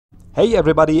Hey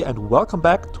everybody, and welcome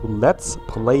back to Let's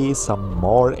Play some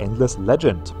more Endless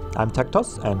Legend. I'm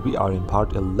TecToss and we are in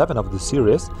part 11 of the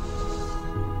series.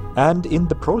 And in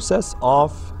the process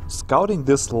of scouting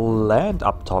this land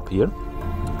up top here,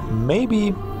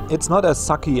 maybe it's not as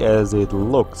sucky as it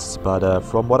looks, but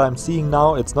from what I'm seeing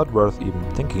now, it's not worth even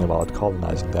thinking about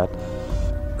colonizing that.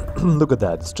 Look at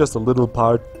that, it's just a little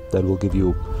part that will give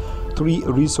you 3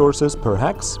 resources per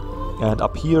hex, and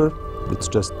up here it's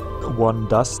just 1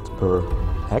 dust per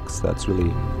hex. That's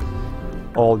really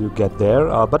all you get there,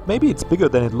 but maybe it's bigger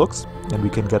than it looks and we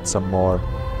can get some more,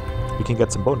 we can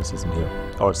get some bonuses in here,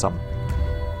 or some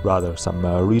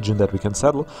region that we can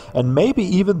settle, and maybe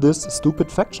even this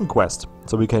stupid faction quest,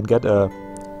 so we can get a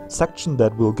section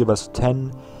that will give us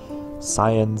 10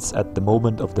 science at the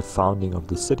moment of the founding of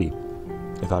the city,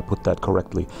 if I put that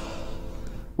correctly,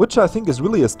 which I think is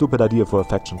really a stupid idea for a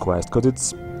faction quest, because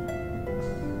it's,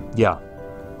 yeah,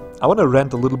 I want to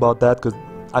rant a little about that, because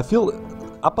I feel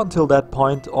up until that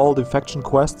point all the faction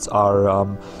quests are,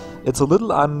 it's a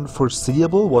little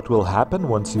unforeseeable what will happen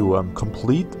once you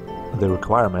complete the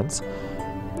requirements.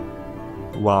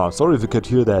 Wow, sorry if you could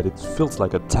hear that, it feels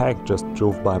like a tank just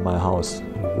drove by my house.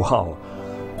 Wow,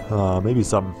 maybe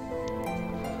some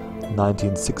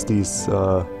 1960s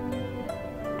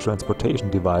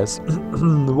transportation device,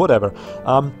 whatever.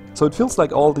 So it feels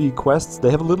like all the quests,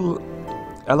 they have a little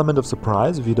element of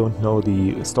surprise if you don't know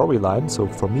the storyline, so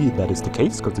for me that is the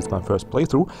case because it's my first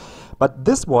playthrough, but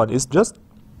this one is just,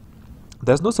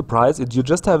 there's no surprise, you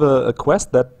just have a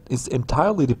quest that is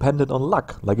entirely dependent on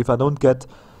luck. Like if I don't get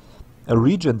a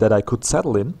region that I could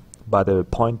settle in by the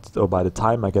point or by the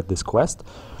time I get this quest,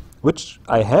 which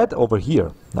I had over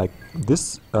here, like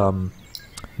this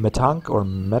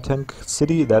Metank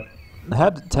city that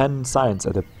had 10 science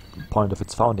at the point of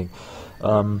its founding.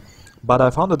 But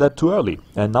I found that too early,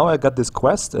 and now I got this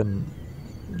quest, and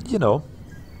you know,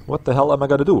 what the hell am I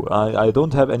gonna do? I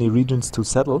don't have any regions to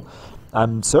settle.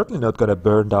 I'm certainly not gonna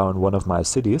burn down one of my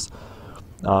cities.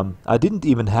 I didn't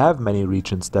even have many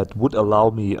regions that would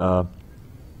allow me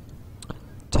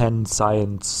 10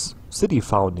 science city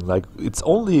founding. Like, it's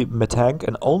only Metank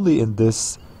and only in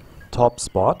this top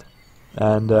spot,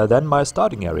 and then my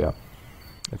starting area.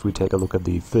 If we take a look at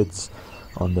the FIDs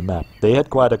on the map, they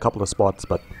had quite a couple of spots,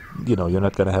 but you know, you're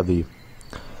not gonna have the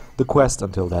quest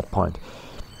until that point,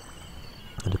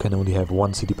 and you can only have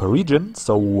 1 city per region,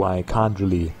 so I can't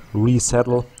really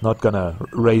resettle. Not gonna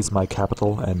raise my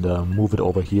capital and move it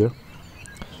over here,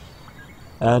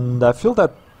 and I feel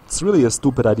that it's really a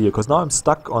stupid idea because now I'm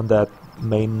stuck on that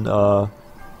main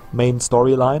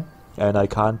storyline, and I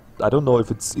don't know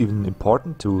if it's even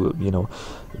important to, you know,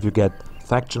 if you get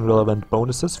faction relevant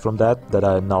bonuses from that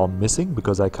I'm now missing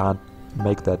because I can't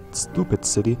make that stupid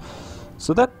city.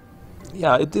 So that,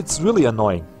 yeah, it's really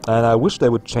annoying, and I wish they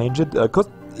would change it, because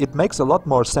it makes a lot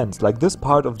more sense. Like this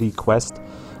part of the quest,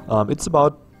 it's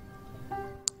about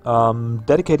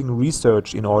dedicating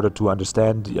research in order to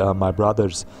understand my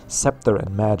brother's scepter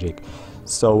and magic.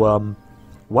 So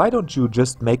why don't you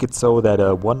just make it so that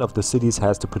one of the cities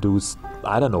has to produce,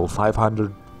 I don't know,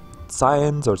 500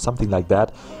 science or something like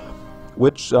that,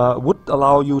 which would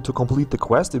allow you to complete the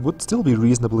quest. It would still be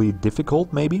reasonably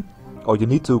difficult maybe, or you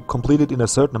need to complete it in a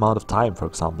certain amount of time, for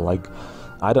example. Like,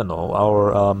 I don't know,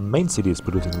 our main city is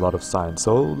producing a lot of science,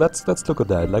 so let's look at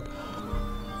that. Like,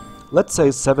 let's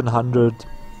say 700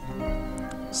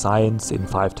 science in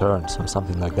 5 turns or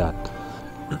something like that.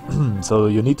 So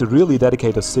you need to really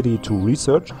dedicate a city to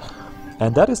research,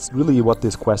 and that is really what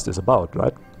this quest is about,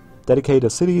 right? Dedicate a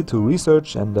city to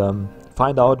research and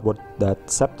find out what that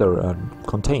scepter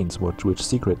contains, which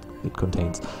secret it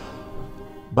contains.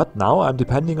 But now I'm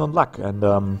depending on luck,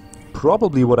 and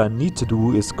probably what I need to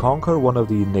do is conquer one of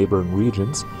the neighboring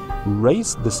regions,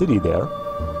 raise the city there,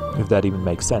 if that even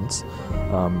makes sense.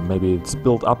 Maybe it's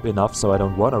built up enough so I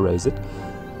don't want to raise it,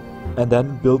 and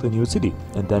then build a new city,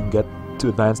 and then get to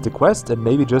advance the quest, and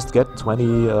maybe just get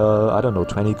 20, I don't know,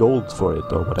 20 gold for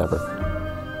it or whatever.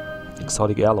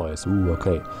 Exotic alloys, ooh,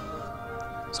 okay.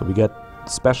 So we get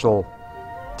special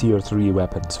tier 3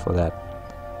 weapons for that.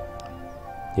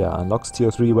 Yeah, unlocks tier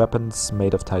 3 weapons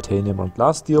made of titanium or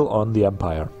glass steel on the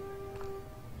Empire.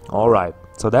 Alright,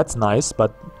 so that's nice,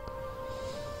 but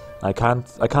I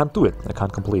can't do it. I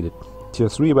can't complete it. Tier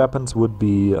 3 weapons would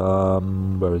be,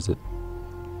 where is it?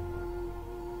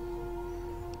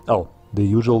 Oh, the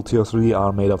usual tier 3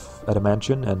 are made of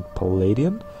adamantium and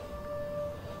palladium.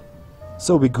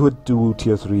 So we could do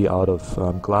tier 3 out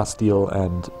of glass steel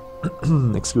and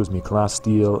excuse me, glass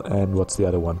steel and what's the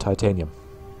other one? Titanium.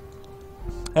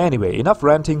 Anyway, enough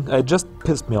ranting. It just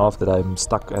pissed me off that I'm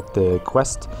stuck at the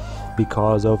quest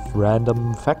because of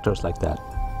random factors like that.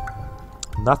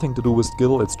 Nothing to do with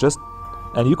skill, it's just...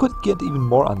 And you could get even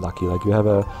more unlucky, like you have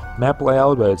a map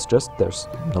layout where it's just there's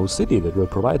no city that will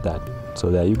provide that.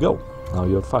 So there you go, now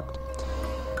you're fucked.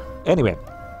 Anyway,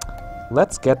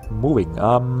 let's get moving.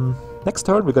 Next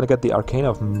turn we're gonna get the Arcana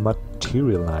of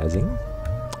Materializing,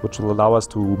 which will allow us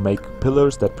to make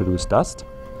pillars that produce dust,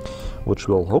 which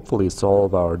will hopefully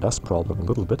solve our dust problem a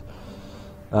little bit.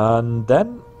 And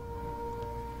then,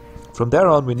 from there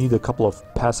on we need a couple of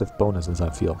passive bonuses, I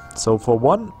feel. So for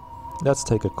one, let's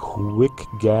take a quick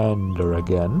gander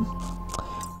again.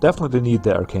 Definitely need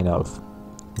the Arcana of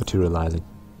Materializing.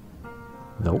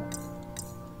 No.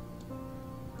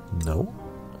 No.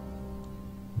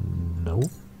 No.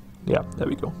 Yeah, there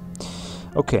we go.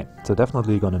 Okay, so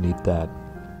definitely gonna need that.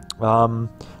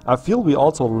 I feel we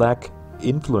also lack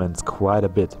influence quite a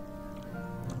bit.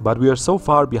 But we are so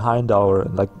far behind our...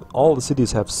 like, all the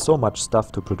cities have so much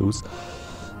stuff to produce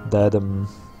that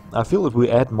I feel if we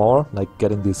add more, like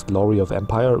getting this Glory of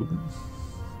Empire,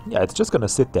 yeah, it's just gonna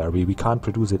sit there. We can't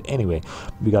produce it anyway.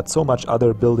 We got so much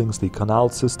other buildings, the canal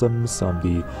systems,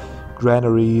 the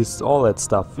granaries, all that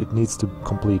stuff. It needs to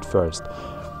complete first.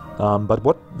 But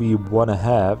what we wanna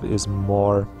have is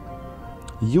more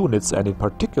units, and in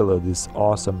particular this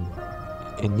awesome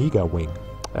Auriga wing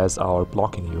as our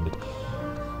blocking unit.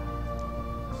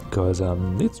 Because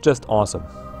it's just awesome.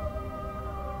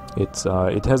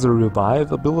 It has a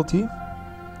revive ability,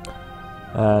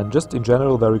 and just in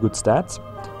general very good stats,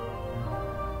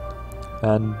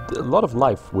 and a lot of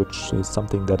life, which is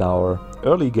something that our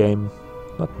early game,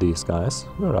 not these guys,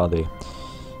 where are they?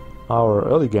 Our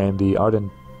early game, the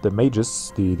Ardent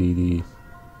Mages, the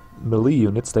melee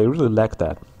units, they really lack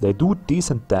that. They do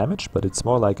decent damage, but it's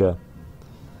more like a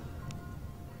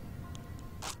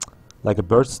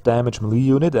burst damage melee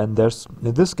unit, and there's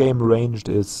in this game ranged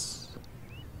is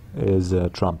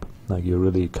trump. Like, you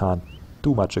really can't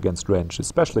do much against range,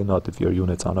 especially not if your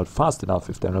units are not fast enough,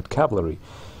 if they're not cavalry.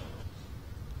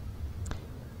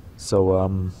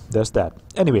 So there's that.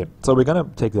 Anyway, so we're gonna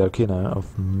take the Arcana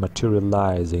of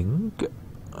Materializing,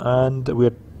 and we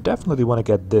definitely want to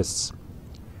get this.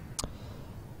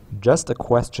 Just a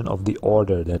question of the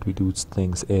order that we do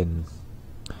things in.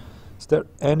 Is there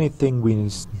anything we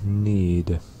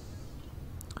need?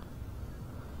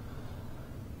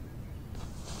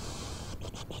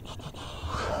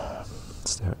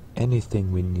 Is there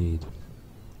anything we need?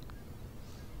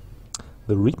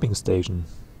 The reaping station.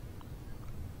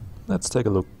 Let's take a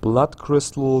look. Blood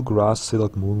crystal, grass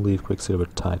silk, moonleaf, quicksilver,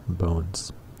 titan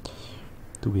bones.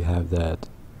 Do we have that?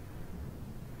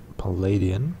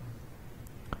 Palladian.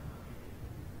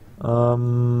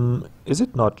 Is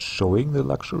it not showing the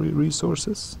luxury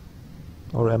resources?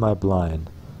 Or am I blind?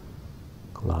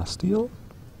 Glass steel,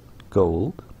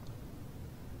 gold,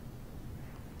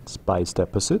 spice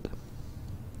deposit.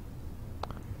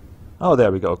 Oh,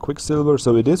 there we go. Quicksilver.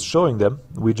 So it is showing them.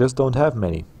 We just don't have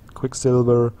many.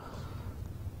 Quicksilver,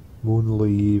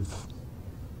 moonleaf.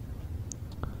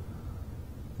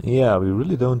 Yeah, we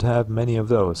really don't have many of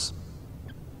those.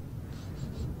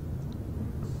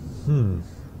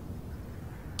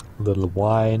 Little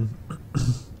wine.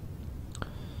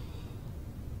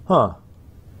 Huh.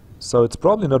 So it's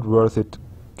probably not worth it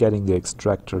getting the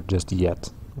extractor just yet.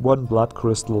 One blood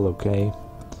crystal, okay.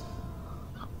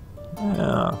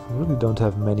 Yeah, really don't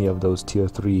have many of those tier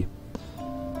 3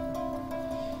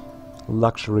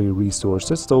 luxury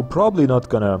resources, so probably not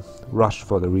gonna rush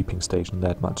for the reaping station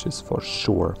that much, is for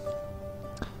sure.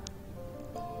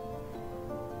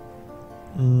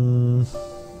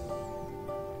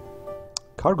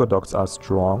 Cargo docks are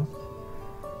strong,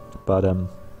 but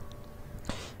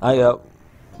I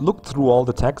looked through all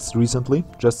the texts recently,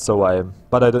 just so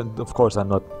but I don't, of course I'm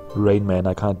not Rain Man,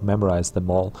 I can't memorize them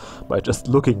all by just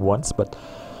looking once, but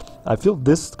I feel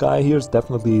this guy here is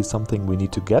definitely something we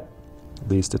need to get,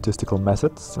 the statistical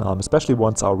methods, especially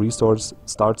once our resource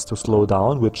starts to slow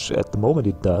down, which at the moment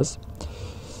it does.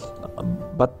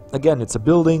 But again, it's a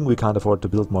building, we can't afford to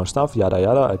build more stuff, yada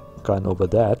yada, I've gone over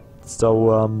that.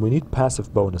 So we need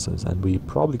passive bonuses, and we're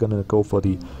probably gonna go for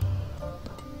the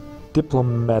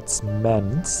Diplomat's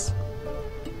Men's.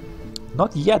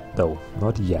 Not yet though,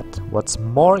 not yet. What's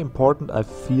more important, I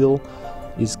feel,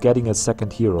 is getting a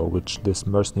second hero, which this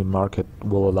mercenary market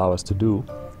will allow us to do.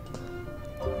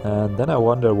 And then I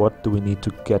wonder, what do we need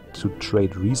to get to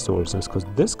trade resources, because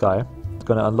this guy is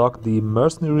gonna unlock the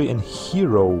mercenary and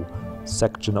hero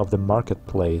section of the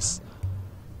marketplace,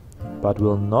 but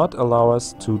will not allow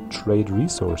us to trade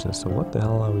resources. So what the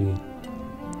hell are we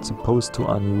supposed to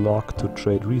unlock to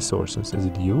trade resources? Is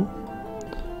it you?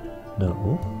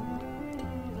 No.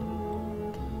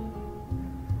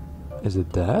 Is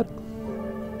it that?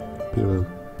 Imperial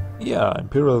Yeah,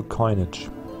 imperial coinage.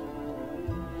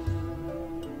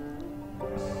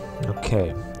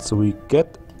 Okay, so we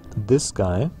get this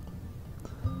guy.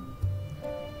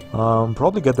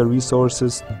 Probably get the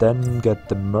resources, then get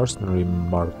the mercenary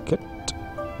market.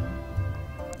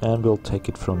 And we'll take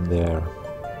it from there.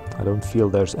 I don't feel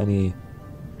there's any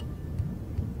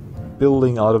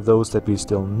building out of those that we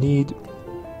still need.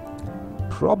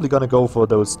 Probably gonna go for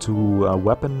those two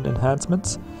weapon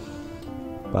enhancements.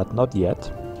 But not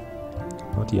yet.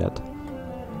 Not yet.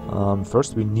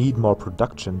 First we need more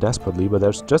production desperately, but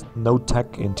there's just no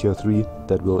tech in tier 3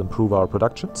 that will improve our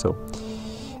production, so...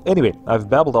 Anyway, I've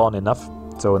babbled on enough,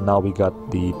 so now we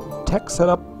got the tech set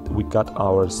up, we got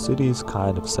our cities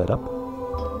kind of set up.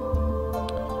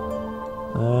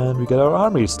 And we got our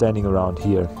army standing around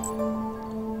here.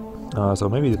 So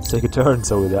maybe let's take a turn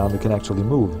so the army can actually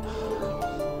move.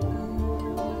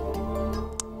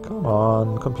 Come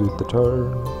on, compute the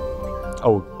turn.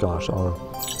 Oh gosh, our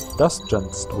dust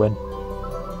just went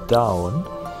down,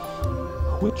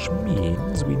 which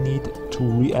means we need to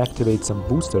reactivate some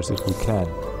boosters if we can.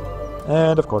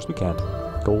 And of course we can't.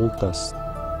 Gold dust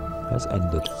has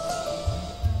ended.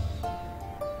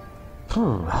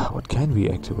 What can we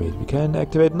activate? We can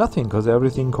activate nothing because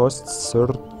everything costs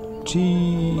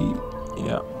 30.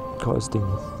 Yeah, costing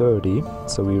 30.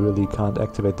 So we really can't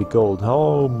activate the gold.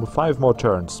 Oh, 5 more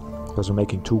turns because we're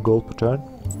making 2 gold per turn.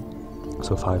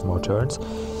 So 5 more turns.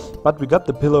 But we got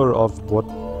the pillar of what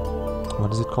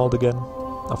is it called again?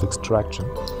 Of extraction.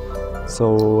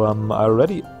 So I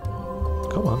already...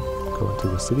 Come on, go into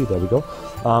the city, there we go.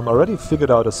 Already figured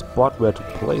out a spot where to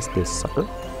place this sucker.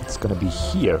 It's gonna be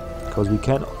here, because we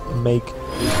can make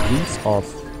use of...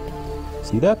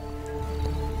 See that?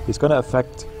 It's gonna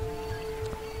affect...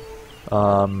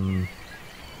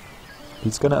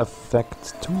 it's gonna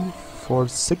affect 2, 4,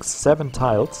 6, 7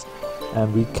 tiles.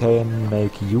 And we can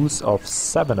make use of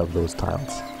 7 of those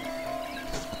tiles.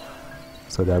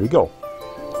 So there we go.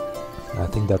 I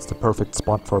think that's the perfect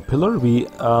spot for a pillar. We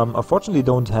unfortunately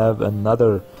don't have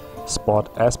another spot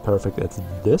as perfect as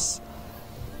this,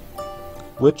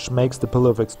 which makes the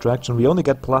pillar of extraction. We only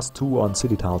get +2 on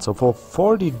city tiles. So for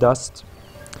 40 dust,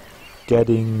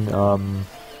 getting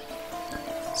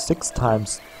 6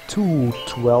 times 2,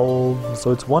 12.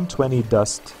 So it's 120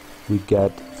 dust we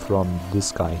get from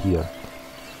this guy here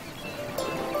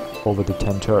over the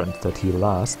 10 turns that he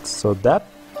lasts, so that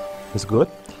is good.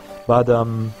 But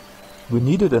we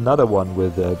needed another one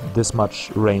with this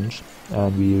much range,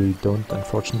 and we don't.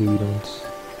 Unfortunately, we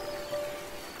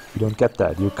don't get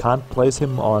that. You can't place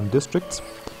him on districts,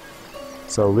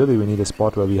 so really we need a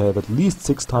spot where we have at least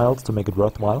 6 tiles to make it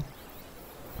worthwhile,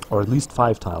 or at least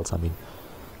 5 tiles. I mean,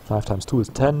 5 times 2 is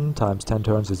 10, times 10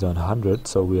 turns is 100,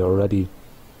 so we are already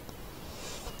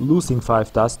losing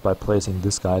 5 dust by placing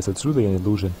this guy, so it's really an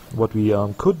illusion. What we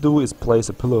could do is place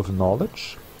a pillar of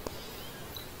knowledge,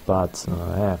 but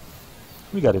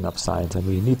we got enough science and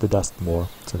we need the dust more,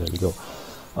 so there we go.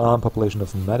 Population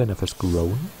of Medina has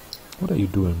grown. What are you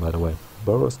doing, by the way?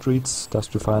 Borough streets,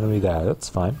 dust refinery there, that's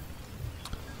fine.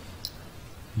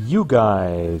 You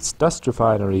guys, dust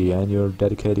refinery, and you're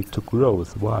dedicated to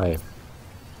growth. Why?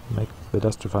 Make the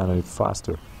dust refinery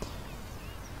faster.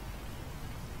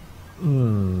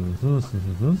 Maybe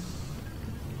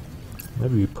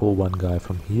we pull one guy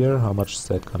from here. How much is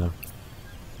that gonna...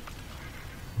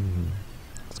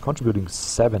 It's contributing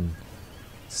 7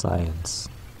 science.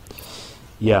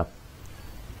 Yeah.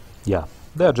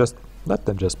 They're just... Let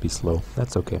them just be slow.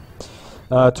 That's okay.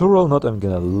 Tyrol, not even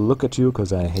gonna look at you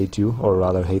because I hate you, or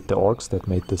rather hate the orcs that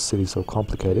made this city so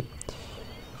complicated.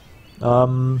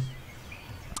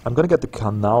 I'm gonna get the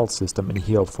canal system in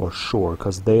here for sure,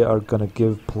 because they are gonna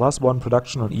give +1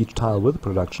 production on each tile with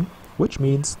production, which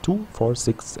means 2, 4,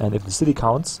 6, and if the city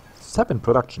counts, 7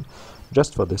 production,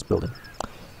 just for this building.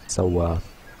 So,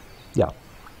 yeah,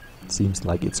 it seems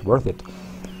like it's worth it.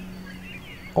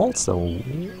 Also,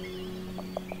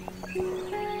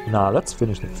 let's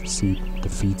finish the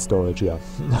feed storage, yeah.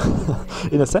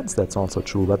 In a sense that's also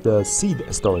true, but the seed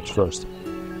storage first.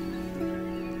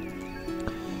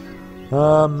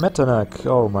 Metanak,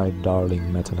 oh my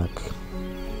darling Metanak.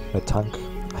 Metank.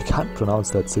 I can't pronounce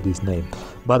that city's name,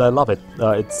 but I love it.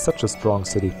 It's such a strong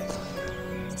city.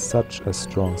 Such a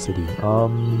strong city.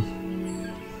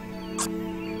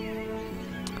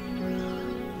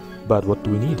 But what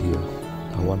do we need here?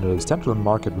 I wonder, the central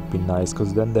market would be nice,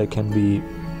 because then they can be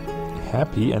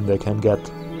happy and they can get,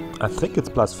 I think it's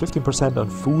 +15% on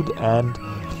food and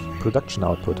production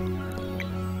output.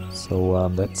 So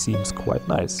that seems quite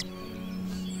nice.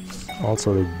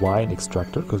 Also the wine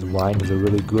extractor, because wine is a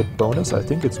really good bonus. I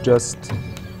think it's just...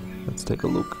 Let's take a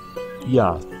look.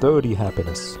 yeah, 30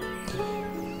 happiness.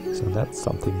 So that's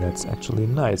something that's actually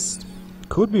nice.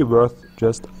 Could be worth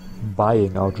just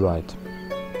buying outright.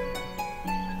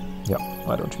 Yeah,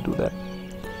 why don't you do that?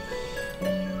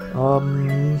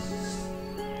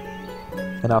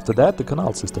 And after that, the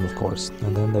canal system, of course.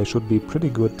 And then they should be pretty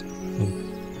good,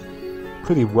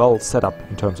 pretty well set up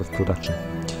in terms of production.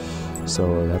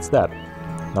 So that's that.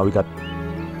 Now we got...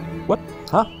 What?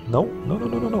 Huh? No,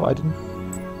 I didn't...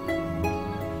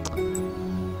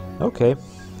 Okay,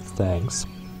 thanks.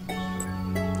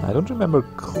 I don't remember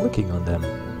clicking on them.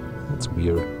 That's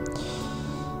weird.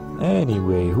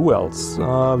 Anyway, who else?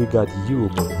 We got you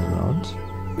moving around.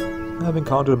 I've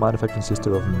encountered a manufacturing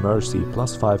sister of mercy.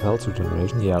 +5 health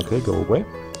regeneration. Yeah, okay, go away.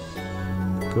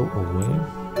 Go away.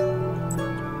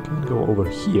 Can go over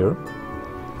here.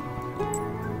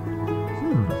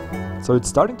 So it's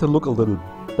starting to look a little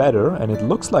better, and it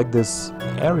looks like this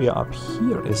area up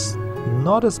here is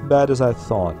not as bad as I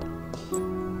thought.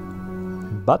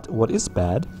 But what is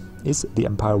bad is the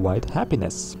Empire-wide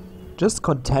happiness. Just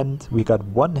content, we got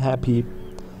one happy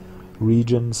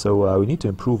region, so we need to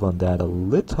improve on that a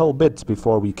little bit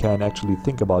before we can actually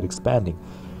think about expanding.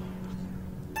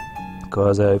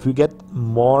 Because if we get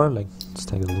more, like, let's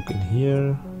take a look in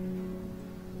here.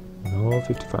 No,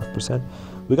 55%.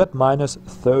 We got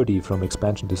 -30 from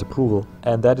expansion disapproval,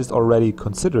 and that is already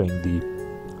considering the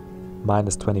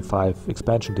 -25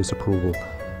 expansion disapproval,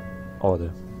 or the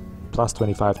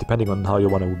 +25, depending on how you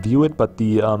want to view it, but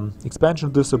the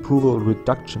expansion disapproval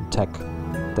reduction tech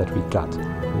that we got.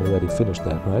 We already finished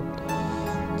that, right?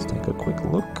 Let's take a quick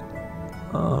look.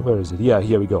 Where is it? Yeah,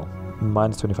 here we go.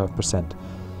 -25%.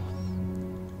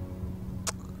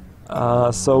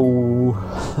 So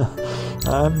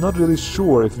I'm not really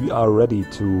sure if we are ready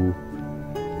to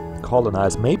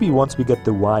colonize. Maybe once we get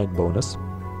the wine bonus,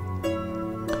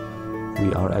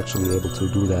 we are actually able to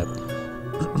do that.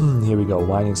 Here we go,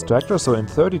 wine extractor. So in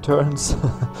 30 turns,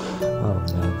 oh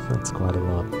man, that's quite a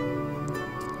lot.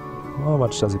 How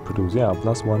much does it produce? Yeah,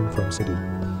 +1 from city.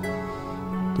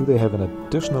 Do they have an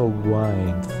additional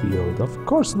wine field? Of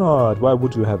course not. Why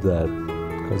would you have that?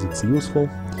 Because it's useful.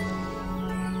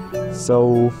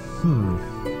 So,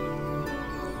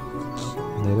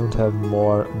 they don't have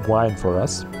more wine for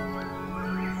us.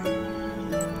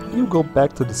 You go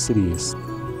back to the city,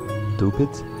 stupid.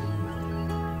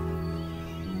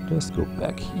 Just go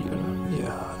back here.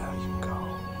 Yeah, there you go.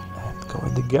 And go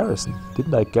in the garrison.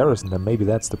 Didn't I garrison them? Maybe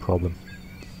that's the problem.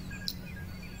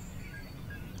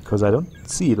 Because I don't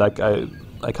see, like,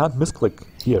 I can't misclick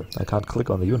here. I can't click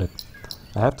on the unit.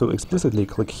 I have to explicitly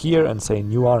click here and say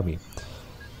new army.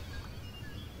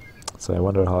 So I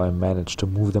wonder how I managed to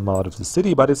move them out of the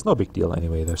city, but it's no big deal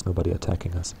anyway. There's nobody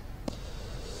attacking us.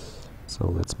 So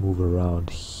let's move around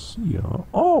here.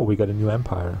 Oh, we got a new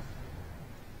empire.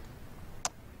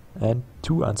 And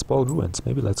 2 unspoiled ruins.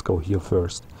 Maybe let's go here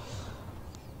first.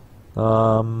 What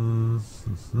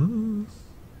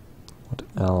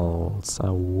else? I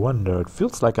wonder. It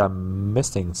feels like I'm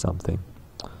missing something.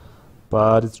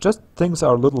 But it's just things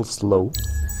are a little slow.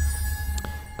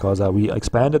 Because we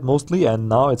expanded mostly, and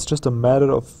now it's just a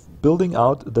matter of building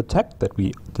out the tech that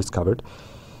we discovered.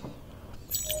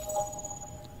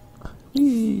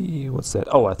 Eee, what's that?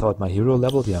 Oh, I thought my hero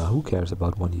leveled. Yeah, who cares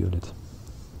about one unit?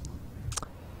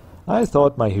 I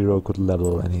thought my hero could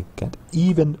level and he get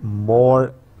even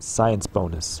more science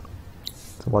bonus.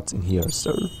 So what's in here?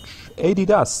 Search. 80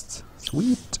 dust.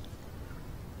 Sweet.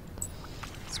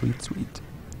 Sweet, sweet.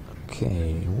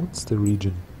 Okay, what's the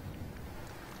region?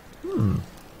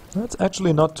 That's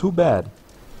actually not too bad.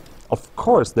 Of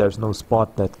course there's no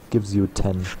spot that gives you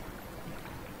 10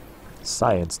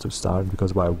 science to start,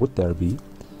 because why would there be?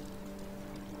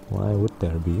 Why would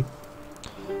there be?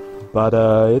 But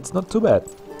it's not too bad.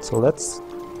 So let's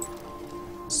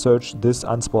search this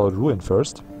unspoiled ruin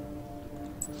first.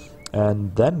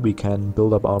 And then we can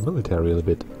build up our military a little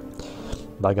bit.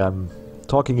 Like I'm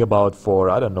talking about for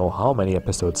I don't know how many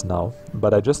episodes now,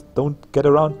 but I just don't get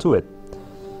around to it.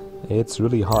 It's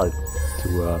really hard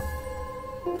to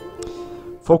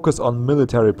focus on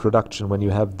military production when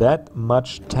you have that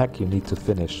much tech you need to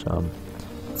finish.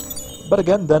 But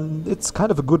again, then it's kind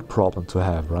of a good problem to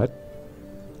have, right?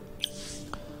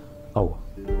 Oh,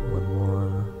 one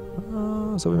more.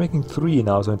 So we're making 3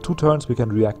 now, so in 2 turns we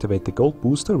can reactivate the gold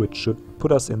booster, which should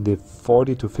put us in the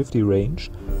 40 to 50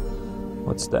 range.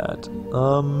 What's that?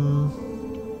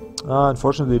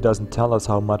 Unfortunately it doesn't tell us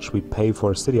how much we pay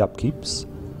for city upkeeps.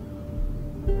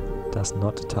 Does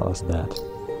not tell us that.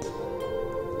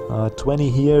 20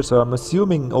 here, so I'm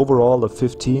assuming overall of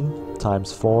 15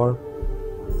 times 4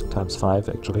 times 5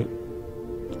 actually.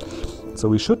 So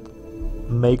we should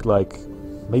make like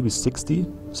maybe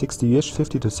 60-ish,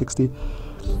 50 to 60.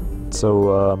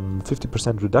 So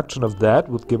 50% reduction of that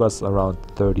would give us around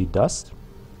 30 dust,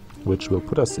 which will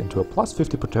put us into a plus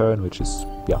 50 per turn, which is,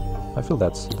 yeah, I feel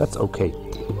that's okay.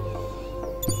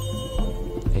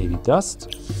 80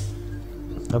 dust.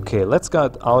 Okay, let's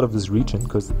get out of this region,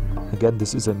 because again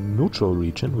this is a neutral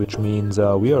region, which means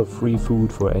we are free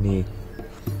food for any,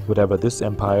 whatever this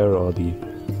empire or the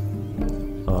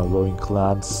warring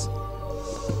clans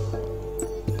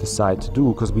decide to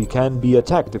do, because we can be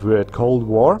attacked if we're at Cold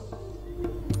War.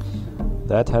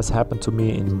 That has happened to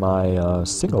me in my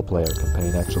single player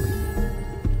campaign actually.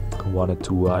 I wanted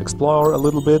to explore a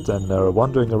little bit and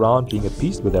wandering around, being at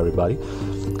peace with everybody,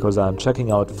 because I'm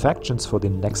checking out factions for the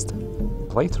next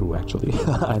playthrough actually.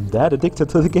 I'm that addicted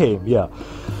to the game, yeah.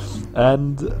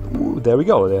 And there we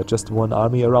go, they're just one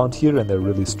army around here and they're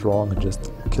really strong and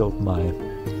just killed my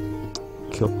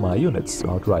units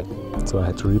outright. So I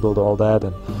had to rebuild all that,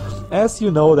 and as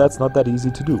you know, that's not that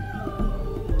easy to do.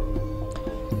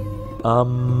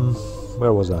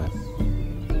 Where was I?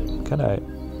 Can I...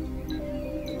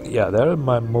 Yeah, they're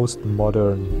my most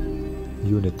modern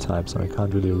unit types, so I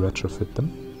can't really retrofit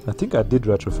them. I think I did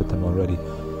retrofit them already.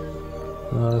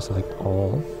 Select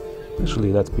all.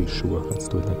 Actually, let's be sure. Let's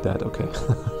do it like that. Okay.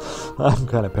 I'm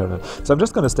kind of paranoid. So I'm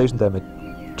just going to station them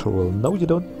at Troll. No, you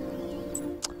don't.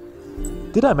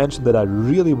 Did I mention that I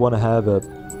really want to have a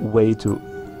way to...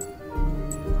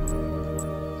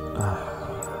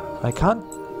 I can't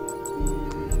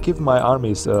give my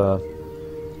armies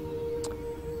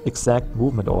exact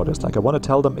movement orders. Like, I want to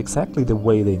tell them exactly the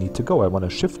way they need to go. I want to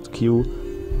shift queue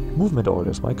movement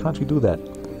orders. Why can't we do that?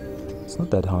 It's not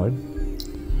that hard.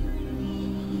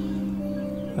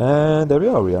 And there we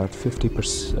are. We are at 50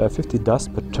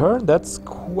 dust per turn. That's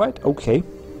quite okay.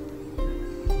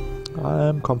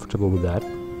 I'm comfortable with that.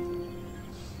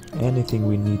 Anything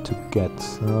we need to get?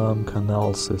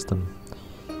 Canal system.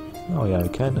 Oh yeah, we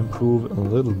can improve a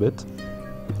little bit.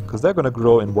 Because they're gonna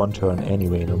grow in one turn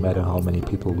anyway, no matter how many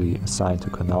people we assign to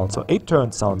canal. So 8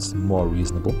 turns sounds more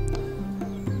reasonable.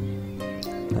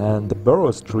 And the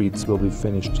borough streets will be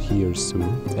finished here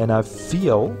soon. And I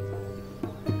feel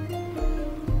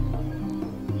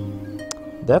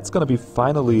that's gonna be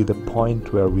finally the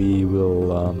point where we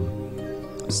will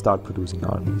start producing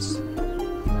armies.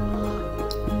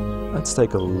 Let's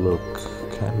take a look.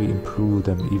 Can we improve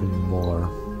them even more?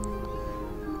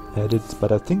 Edit,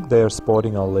 but I think they are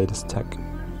sporting our latest tech.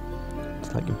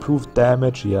 It's like improved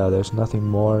damage, yeah, there's nothing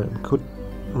more. It could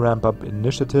ramp up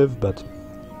initiative, but...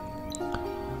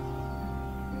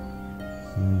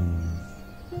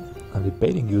 I'm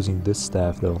debating using this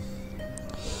staff though.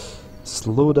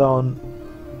 Slow down...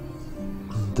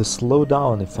 The slow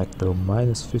down effect though,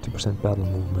 minus 50% battle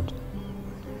movement.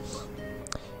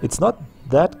 It's not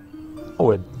that...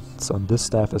 Oh, it's on this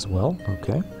staff as well,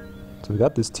 okay. So we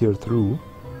got this tier 3.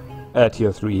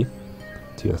 Tier 3.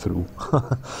 Tier 3.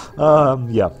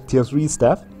 Yeah, tier 3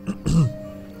 staff.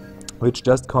 Which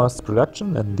just costs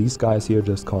production, and these guys here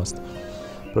just cost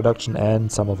production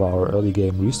and some of our early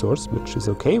game resource, which is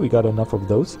okay, we got enough of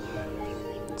those.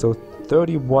 So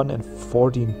 31 and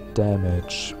 14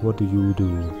 damage. What do you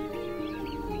do?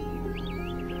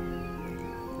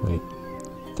 Wait.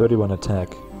 31 attack.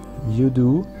 You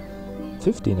do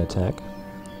 15 attack,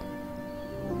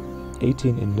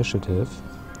 18 initiative,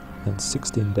 and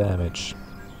 16 damage.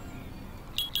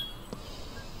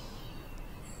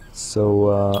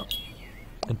 So,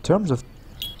 in terms of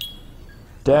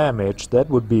damage, that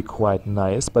would be quite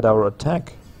nice, but our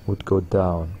attack would go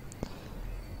down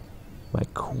by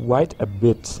quite a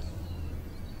bit.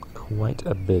 Quite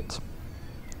a bit.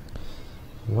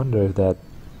 Wonder if that...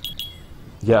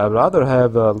 Yeah, I'd rather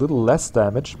have a little less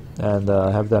damage and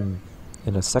have them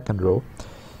in a second row,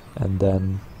 and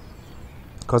then...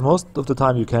 Because most of the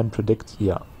time you can predict...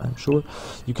 Yeah, I'm sure.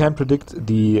 You can predict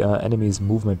the enemy's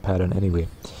movement pattern anyway.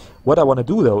 What I want to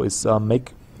do though is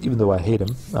make, even though I hate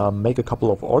him, make a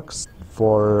couple of orcs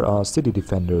for city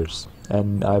defenders.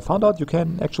 And I found out you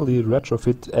can actually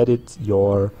edit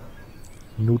your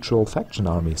neutral faction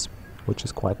armies, which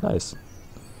is quite nice.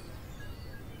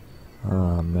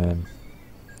 Ah, man.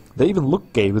 They even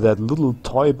look gay with that little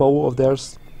toy bow of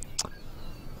theirs.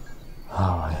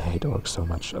 Oh, I hate orcs so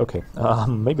much. Okay,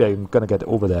 maybe I'm gonna get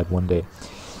over that one day.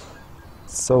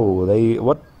 So,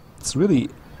 what's really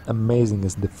amazing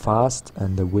is the fast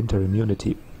and the winter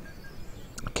immunity.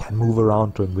 Can move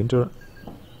around during winter.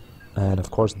 And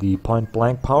of course the point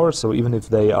blank power, so even if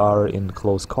they are in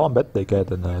close combat, they get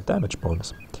a damage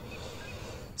bonus.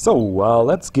 So,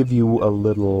 let's give you a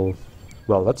little...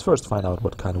 Well, let's first find out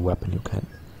what kind of weapon you can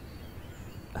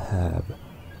have.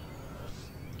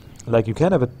 Like, you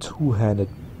can have a two-handed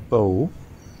bow.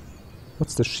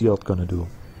 What's the shield gonna do?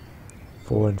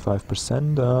 4 and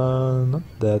 5%, not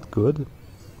that good.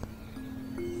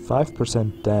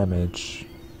 5% damage.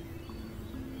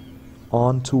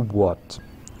 On to what?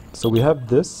 So we have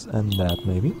this and that,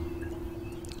 maybe.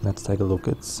 Let's take a look.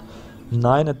 It's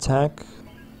 9 attack,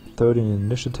 13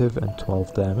 initiative, and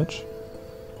 12 damage.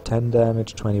 10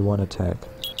 damage, 21 attack.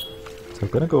 So we're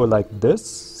gonna go like this.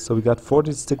 So we got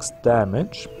 46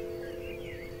 damage.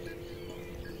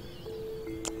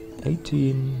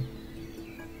 18.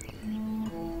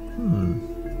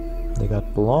 They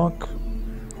got block.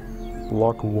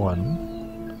 Block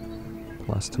 1.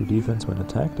 Plus 2 defense when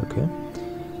attacked, okay.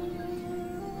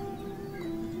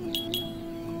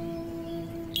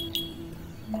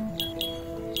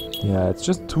 Yeah, it's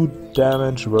just 2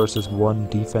 damage versus 1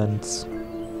 defense.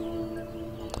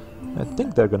 I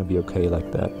think they're gonna be okay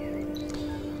like that.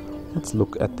 Let's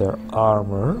look at their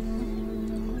armor.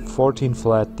 14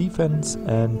 flat defense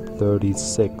and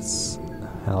 36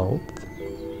 health.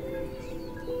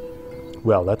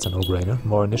 Well, that's a no-brainer.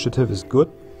 More initiative is good.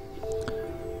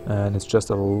 And it's just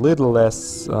a little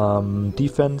less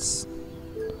defense.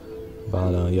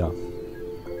 But yeah.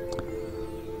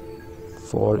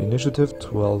 For initiative,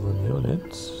 12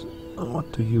 units.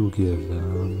 What do you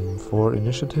give? For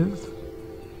initiative?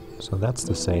 So that's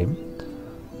the same.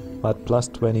 But plus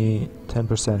 20,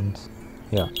 10%.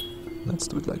 Yeah, let's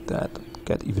do it like that.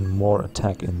 Get even more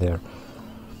attack in there.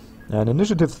 And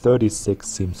initiative 36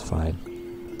 seems fine.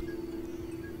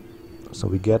 So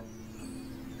we get...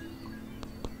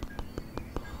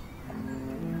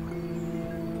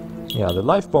 Yeah, the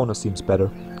life bonus seems better.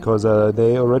 Because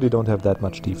they already don't have that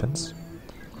much defense.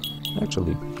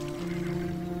 Actually,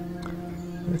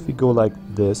 if we go like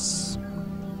this,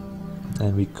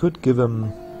 and we could give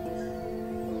him...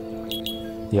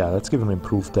 Yeah, let's give him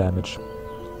improved damage.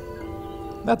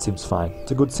 That seems fine.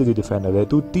 It's a good city defender. They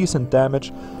do decent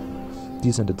damage,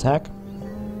 decent attack,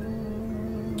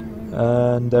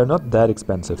 and they're not that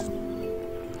expensive.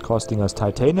 Costing us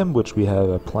titanium, which we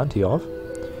have plenty of,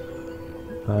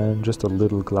 and just a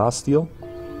little glass steel.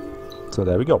 So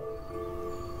there we go.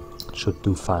 Should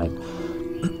do fine.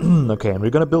 Okay, and we're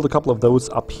gonna build a couple of those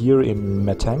up here in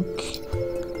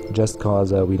Metank, just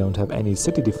cause we don't have any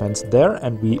city defense there,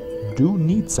 and we do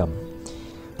need some.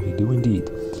 We do indeed.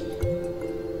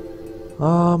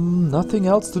 Nothing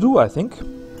else to do, I think.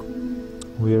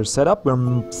 We're set up.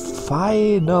 We're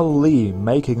finally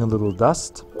making a little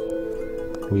dust.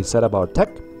 We set up our tech.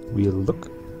 We look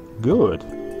good.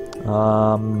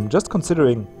 Just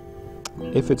considering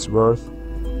if it's worth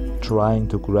trying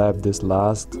to grab this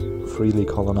last freely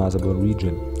colonizable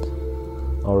region,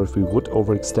 or if we would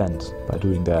overextend by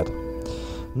doing that.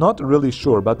 Not really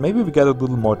sure, but maybe we get a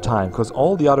little more time, because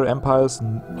all the other empires,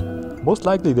 most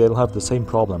likely they'll have the same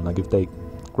problem. Like if they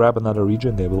grab another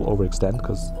region, they will overextend,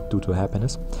 because due to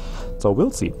happiness. So we'll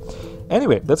see.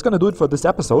 Anyway, that's gonna do it for this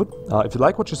episode. If you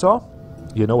like what you saw,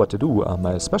 you know what to do.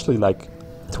 I especially like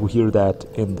to hear that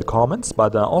in the comments,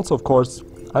 but also, of course,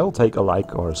 I will take a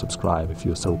like or a subscribe if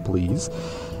you so please.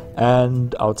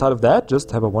 And outside of that,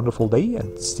 just have a wonderful day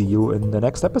and see you in the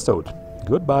next episode.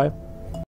 Goodbye.